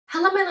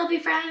Hello my lovely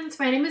friends,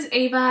 my name is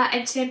Ava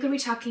and today I'm going to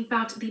be talking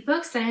about the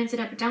books that I ended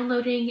up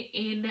downloading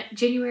in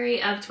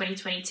January of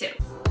 2022.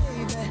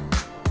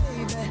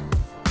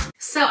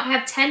 So I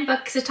have 10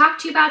 books to talk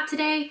to you about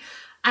today.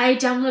 I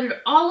downloaded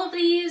all of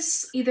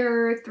these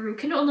either through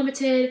Kindle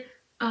Unlimited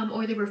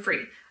or they were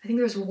free. I think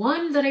there was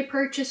one that I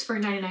purchased for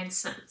 99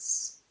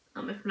 cents.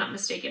 If I'm not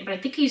mistaken, but I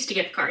think I used a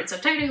gift card, so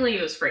technically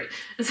it was free.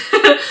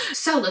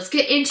 So let's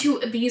get into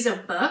these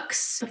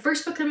books. The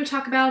first book that I'm going to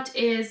talk about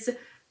is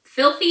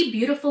Filthy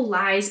Beautiful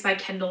Lies by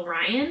Kendall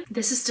Ryan.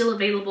 This is still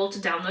available to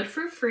download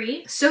for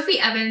free. Sophie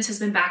Evans has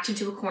been backed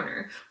into a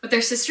corner. With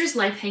their sister's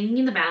life hanging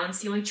in the balance,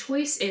 the only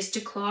choice is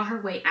to claw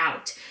her way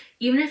out,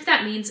 even if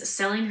that means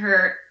selling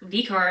her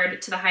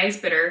V-card to the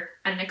highest bidder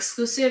at an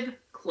exclusive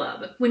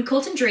club. When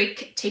Colton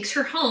Drake takes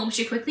her home,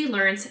 she quickly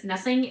learns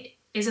nothing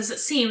is as it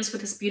seems with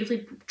this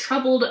beautifully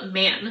troubled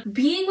man.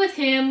 Being with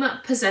him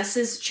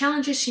possesses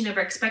challenges she never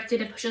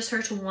expected and pushes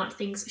her to want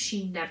things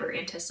she never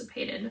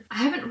anticipated. I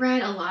haven't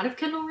read a lot of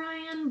Kendall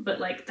Ryan, but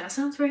like that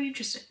sounds very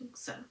interesting,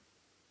 so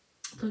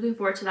looking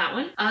forward to that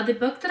one. The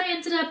book that I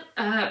ended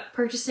up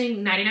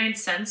purchasing 99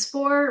 cents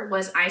for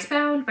was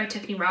Icebound by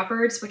Tiffany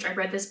Roberts, which I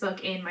read this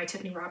book in my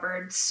Tiffany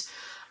Roberts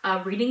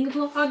reading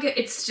vlog.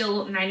 It's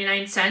still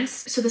 99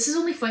 cents. So this is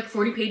only like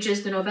 40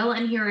 pages. The novella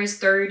in here is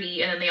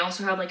 30, and then they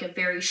also have like a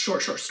very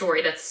short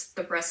story that's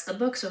the rest of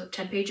the book, so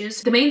 10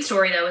 pages. The main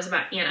story though is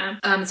about Anna.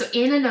 So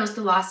Anna knows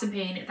the loss and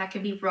pain that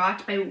can be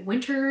wrought by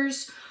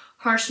winter's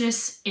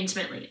harshness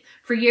intimately.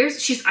 For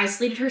years, she's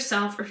isolated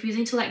herself,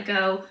 refusing to let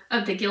go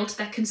of the guilt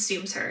that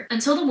consumes her,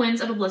 until the winds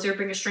of a blizzard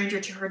bring a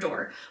stranger to her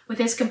door. With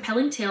his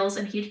compelling tales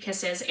and heated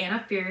kisses,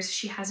 Anna fears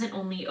she hasn't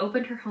only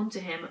opened her home to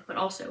him, but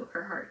also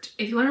her heart.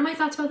 If you want to know my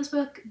thoughts about this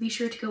book, be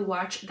sure to go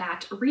watch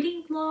that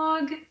reading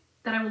vlog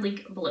that I will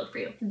link below for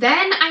you.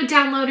 Then I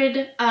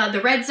downloaded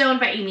The Red Zone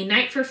by Amy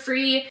Knight for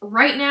free.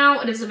 Right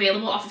now, it is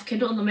available off of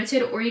Kindle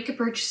Unlimited, or you could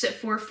purchase it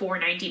for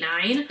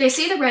 $4.99. They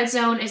say The Red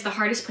Zone is the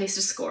hardest place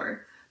to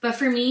score, but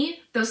for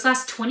me, those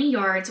last 20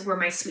 yards were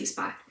my sweet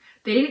spot.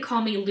 They didn't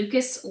call me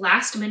Lucas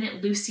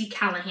last-minute Lucy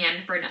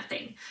Callahan for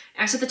nothing.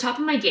 I was at the top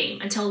of my game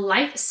until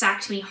life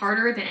sacked me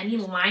harder than any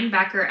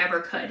linebacker ever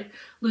could.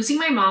 Losing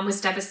my mom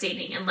was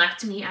devastating and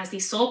left me as the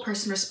sole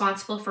person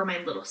responsible for my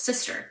little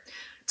sister.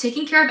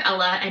 Taking care of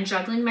Ella and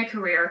juggling my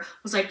career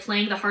was like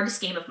playing the hardest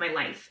game of my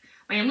life.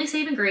 My only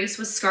saving grace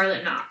was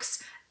Scarlett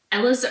Knox,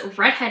 Ella's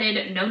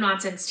red-headed,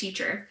 no-nonsense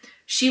teacher.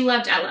 She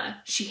loved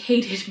Ella. She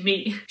hated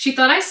me. She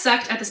thought I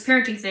sucked at this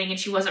parenting thing and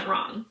she wasn't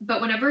wrong. But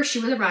whenever she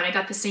was around, I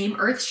got the same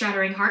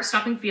earth-shattering,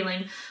 heart-stopping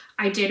feeling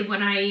I did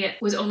when I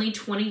was only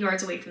 20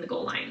 yards away from the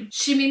goal line.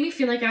 She made me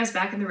feel like I was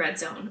back in the red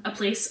zone, a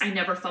place I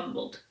never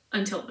fumbled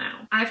until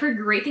now. I've heard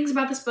great things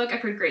about this book. I've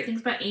heard great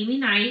things about Amy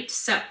Knight,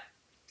 so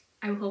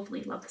I will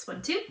hopefully love this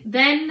one too.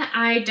 Then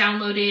I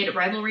downloaded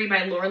Rivalry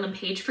by Laura Lynn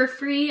Page for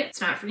free. It's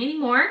not free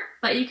anymore,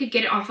 but you could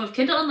get it off of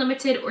Kindle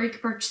Unlimited or you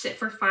could purchase it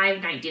for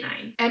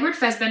 $5.99. Edward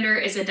Fassbender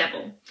is a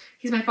devil.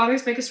 He's my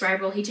father's biggest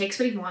rival. He takes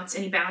what he wants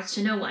and he bows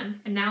to no one.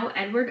 And now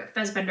Edward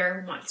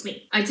Fassbender wants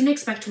me. I didn't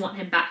expect to want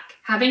him back.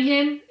 Having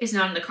him is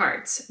not in the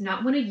cards.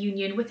 Not when a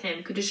union with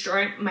him could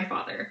destroy my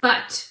father.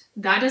 But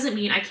that doesn't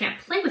mean I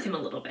can't play with him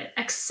a little bit,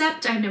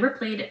 except I've never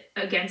played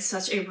against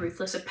such a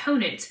ruthless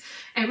opponent.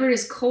 Edward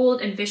is cold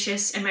and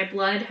vicious, and my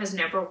blood has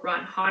never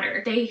run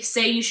hotter. They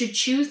say you should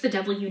choose the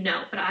devil you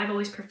know, but I've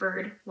always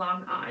preferred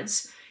long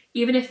odds,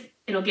 even if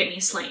it'll get me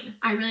slain.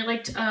 I really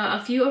liked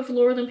a few of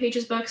Laura Lynn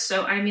Page's books,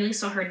 so I immediately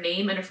saw her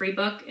name in a free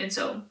book, and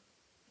so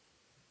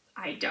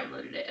I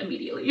downloaded it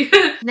immediately.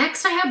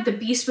 Next, I have The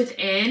Beast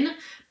Within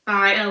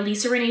by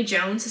Lisa Renee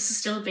Jones. This is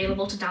still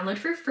available to download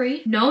for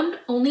free. Known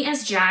only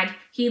as Jag,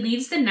 he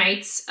leads the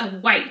Knights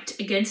of White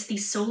against the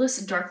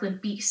soulless Darkland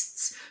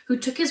beasts who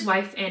took his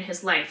wife and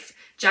his life.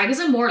 Jag is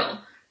immortal,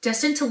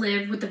 destined to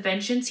live with the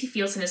vengeance he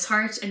feels in his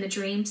heart and the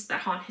dreams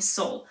that haunt his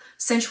soul.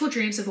 Sensual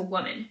dreams of a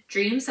woman,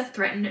 dreams that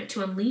threaten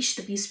to unleash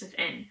the beast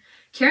within.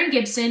 Karen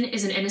Gibson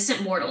is an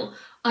innocent mortal,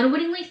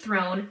 unwittingly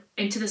thrown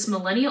into this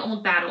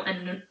millennia-old battle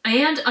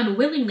and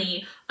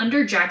unwillingly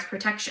under Jag's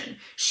protection.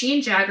 She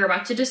and Jag are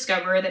about to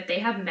discover that they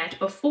have met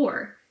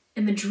before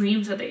in the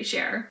dreams that they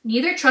share.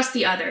 Neither trust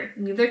the other,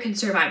 neither can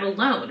survive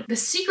alone. The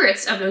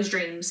secrets of those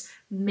dreams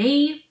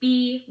may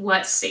be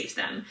what saves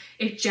them,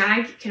 if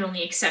Jag can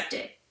only accept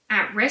it.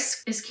 At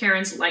risk is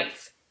Karen's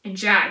life and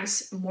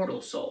Jag's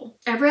mortal soul.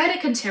 I've read a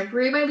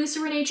contemporary by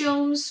Lisa Renee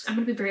Jones. I'm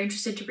gonna be very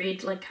interested to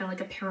read like kind of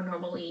like a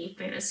paranormal-y,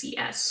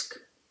 fantasy-esque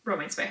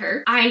romance by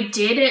her. I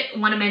did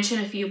want to mention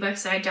a few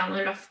books that I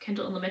downloaded off of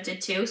Kindle Unlimited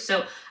too.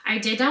 So I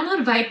did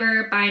download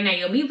Viper by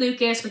Naomi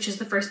Lucas, which is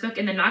the first book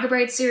in the Naga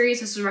Bride series.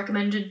 This was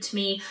recommended to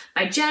me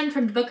by Jen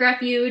from the Book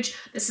Refuge.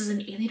 This is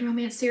an alien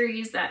romance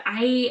series that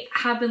I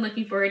have been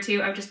looking forward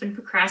to. I've just been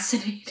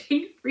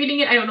procrastinating reading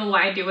it. I don't know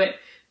why I do it,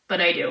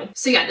 but I do.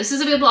 So yeah, this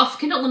is available off of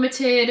Kindle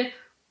Unlimited,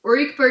 or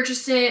you can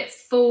purchase it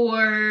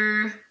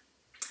for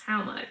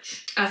how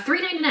much?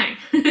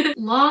 $3.99.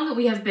 Long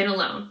we have been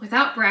alone,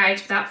 without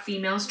brides, without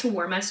females to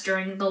warm us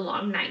during the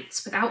long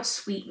nights, without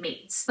sweet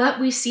mates. But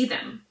we see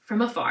them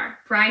from afar,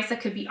 brides that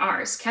could be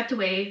ours, kept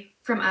away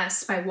from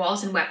us by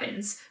walls and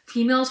weapons,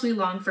 females we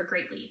long for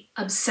greatly,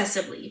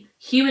 obsessively,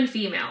 human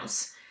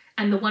females.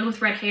 And the one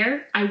with red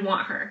hair, I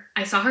want her.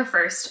 I saw her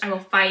first. I will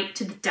fight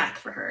to the death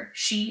for her.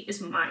 She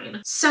is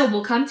mine. So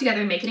we'll come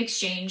together and make an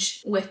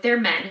exchange with their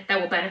men that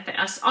will benefit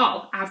us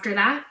all. After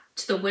that,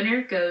 to the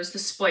winner goes the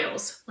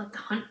spoils. Let the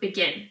hunt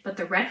begin. But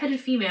the red-headed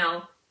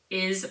female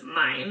is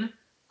mine.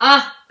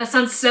 Ah, that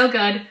sounds so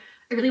good.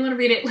 I really want to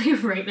read it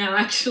like right now,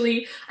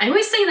 actually. I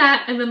always say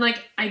that, and then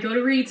like I go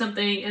to read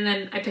something and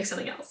then I pick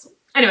something else.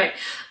 Anyway,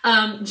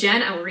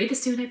 Jen, I will read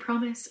this soon, I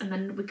promise, and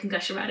then we can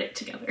gush about it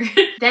together.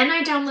 Then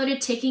I downloaded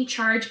Taking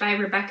Charge by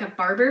Rebecca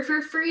Barber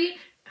for free.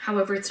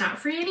 However, it's not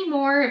free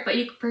anymore, but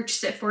you can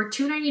purchase it for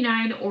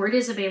 $2.99 or it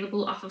is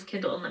available off of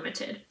Kindle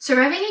Unlimited.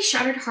 Surviving a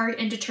shattered heart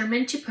and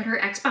determined to put her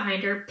ex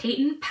behind her,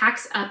 Peyton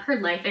packs up her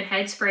life and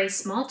heads for a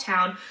small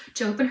town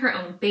to open her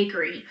own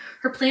bakery.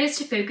 Her plan is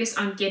to focus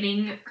on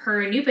getting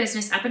her new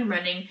business up and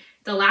running.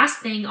 The last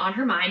thing on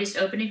her mind is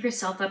opening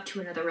herself up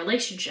to another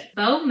relationship.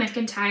 Beau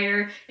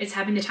McIntyre is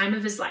having the time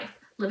of his life,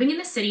 living in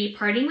the city,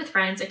 partying with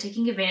friends, and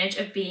taking advantage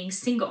of being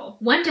single.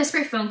 One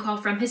desperate phone call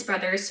from his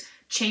brothers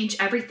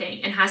changed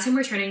everything and has him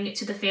returning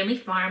to the family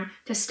farm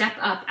to step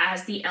up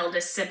as the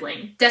eldest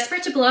sibling.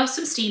 Desperate to blow off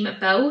some steam,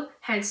 Beau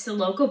heads to the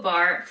local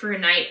bar for a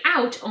night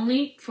out,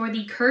 only for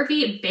the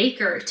curvy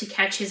baker to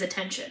catch his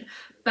attention.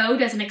 Beau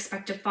doesn't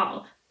expect to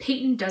fall.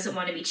 Peyton doesn't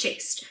want to be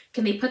chased.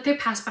 Can they put their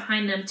past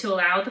behind them to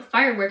allow the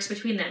fireworks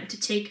between them to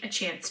take a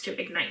chance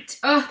to ignite?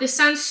 Oh, this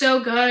sounds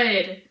so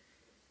good.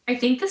 I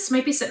think this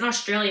might be set in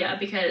Australia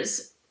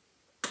because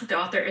the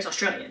author is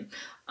Australian.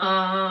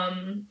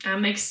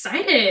 I'm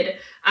excited.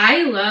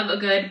 I love a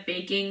good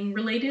baking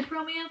related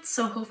romance,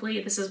 so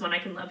hopefully this is one I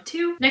can love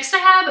too. Next I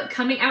have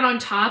Coming Out on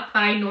Top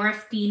by Nora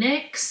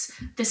Phoenix.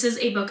 This is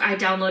a book I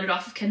downloaded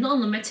off of Kindle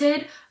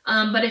Unlimited,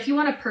 but if you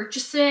want to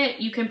purchase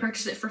it, you can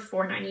purchase it for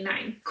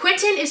 $4.99.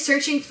 Quentin is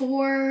searching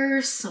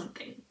for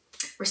something.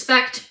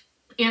 Respect,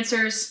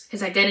 answers,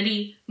 his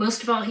identity.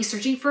 Most of all, he's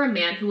searching for a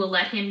man who will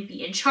let him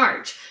be in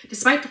charge,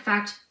 despite the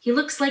fact he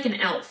looks like an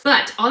elf.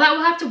 But all that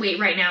will have to wait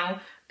right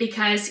now,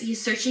 because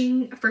he's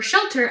searching for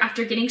shelter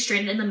after getting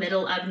stranded in the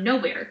middle of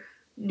nowhere,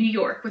 New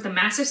York, with a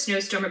massive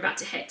snowstorm about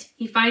to hit.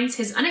 He finds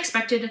his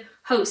unexpected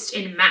host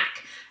in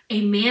Mac,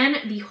 a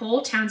man the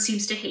whole town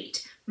seems to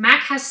hate.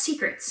 Mac has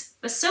secrets,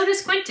 but so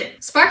does Quentin.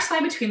 Sparks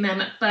fly between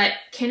them, but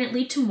can it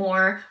lead to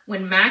more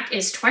when Mac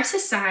is twice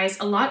his size,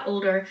 a lot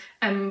older,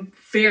 and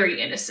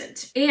very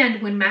innocent?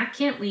 And when Mac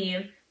can't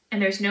leave,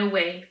 and there's no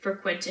way for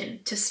Quentin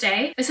to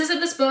stay. It says that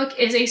this book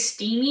is a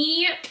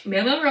steamy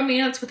male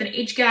romance with an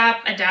age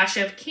gap, a dash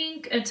of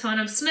kink, a ton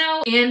of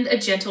snow, and a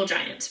gentle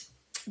giant.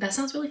 That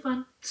sounds really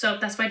fun. So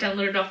that's why I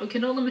downloaded it off of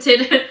Kindle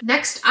Unlimited.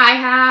 Next, I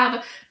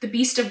have The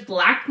Beast of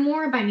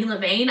Blackmore by Mila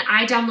Vane.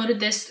 I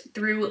downloaded this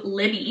through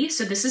Libby,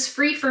 so this is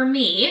free for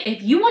me.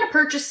 If you want to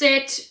purchase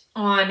it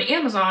on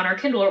Amazon or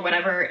Kindle or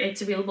whatever,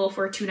 it's available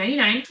for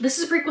 $2.99. This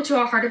is a prequel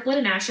to A Heart of Blood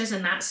and Ashes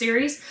in that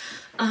series.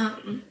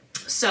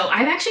 So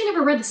I've actually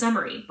never read the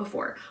summary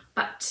before,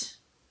 but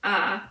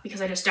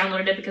because I just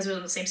downloaded it because it was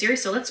in the same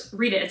series, so let's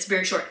read it. It's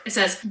very short. It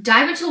says,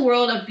 dive into the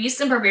world of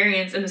beasts and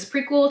barbarians in this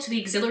prequel to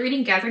the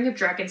exhilarating Gathering of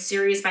Dragons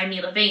series by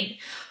Mila Vane.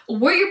 A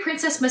warrior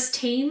princess must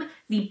tame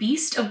the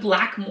Beast of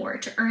Blackmore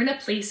to earn a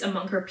place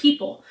among her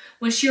people.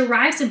 When she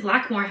arrives in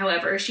Blackmore,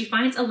 however, she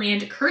finds a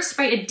land cursed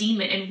by a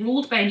demon and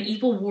ruled by an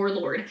evil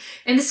warlord,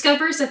 and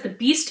discovers that the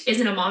beast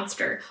isn't a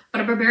monster,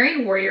 but a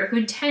barbarian warrior who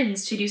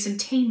intends to do some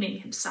taming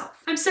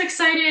himself. I'm so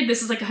excited.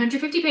 This is like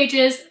 150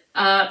 pages.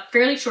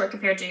 Fairly short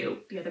compared to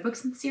the other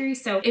books in the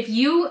series. So if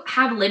you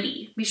have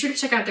Libby, be sure to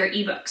check out their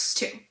ebooks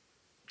too.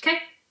 Okay?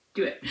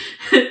 Do it.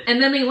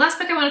 And then the last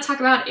book I want to talk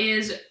about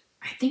is,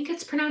 I think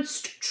it's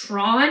pronounced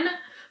Tron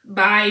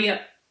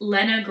by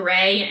Lena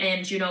Gray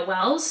and Juno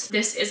Wells.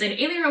 This is an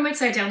alien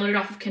romance I downloaded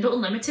off of Kindle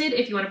Unlimited.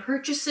 If you want to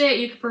purchase it,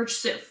 you can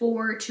purchase it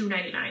for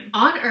 $2.99.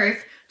 On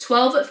Earth,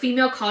 12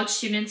 female college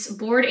students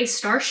board a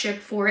starship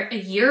for a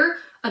year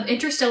of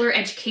interstellar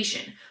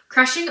education.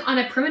 Crashing on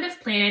a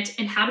primitive planet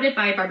inhabited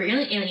by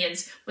barbarian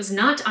aliens was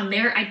not on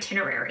their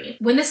itinerary.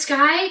 When the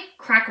sky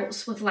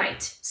crackles with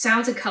light,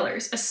 sounds, and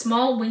colors, a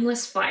small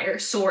wingless flyer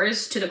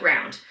soars to the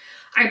ground.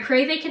 I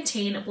pray they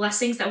contain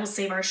blessings that will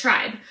save our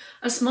tribe.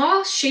 A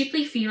small,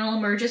 shapely female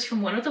emerges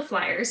from one of the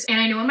flyers,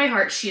 and I know in my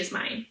heart she is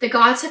mine. The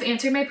gods have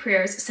answered my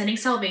prayers, sending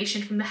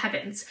salvation from the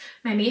heavens.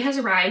 My mate has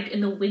arrived in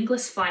the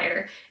wingless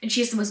flyer, and she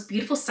is the most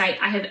beautiful sight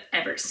I have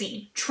ever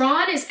seen.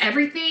 Tron is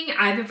everything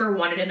I've ever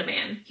wanted in a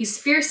man. He's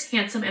fierce,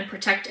 handsome, and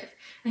protective,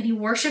 and he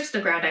worships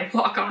the ground I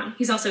walk on.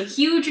 He's also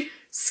huge,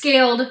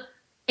 scaled,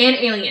 and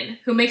alien,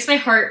 who makes my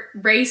heart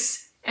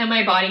race and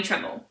my body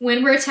tremble.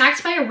 When we're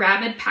attacked by a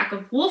rabid pack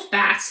of wolf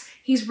bats,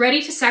 he's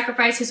ready to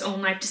sacrifice his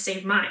own life to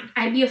save mine.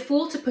 I'd be a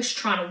fool to push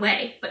Tron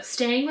away, but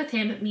staying with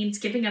him means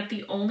giving up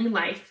the only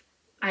life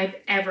I've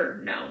ever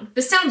known.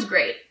 This sounds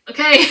great,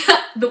 okay?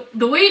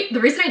 The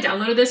reason I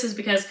downloaded this is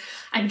because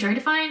I've been trying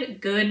to find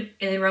good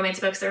alien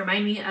romance books that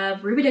remind me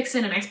of Ruby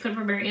Dixon and Ice Put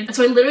Barbarian. And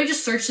so I literally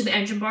just searched in the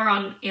engine bar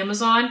on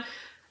Amazon,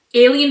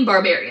 alien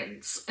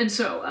barbarians. And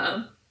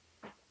so,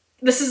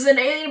 this is an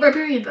alien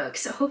barbarian book,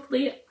 so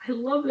hopefully I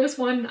love this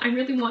one. I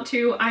really want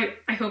to. I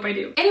hope I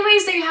do.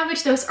 Anyways, there you have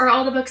it. Those are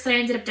all the books that I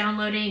ended up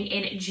downloading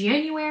in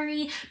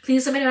January.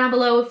 Please let me know down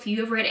below if you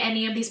have read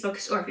any of these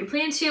books or if you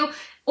plan to.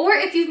 Or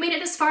if you've made it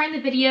this far in the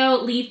video,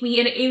 leave me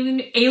an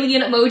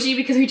alien emoji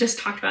because we just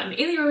talked about an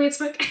alien romance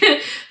book.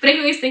 But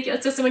anyways, thank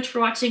you so much for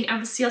watching. I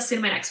will see you all soon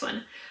in my next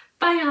one.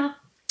 Bye y'all!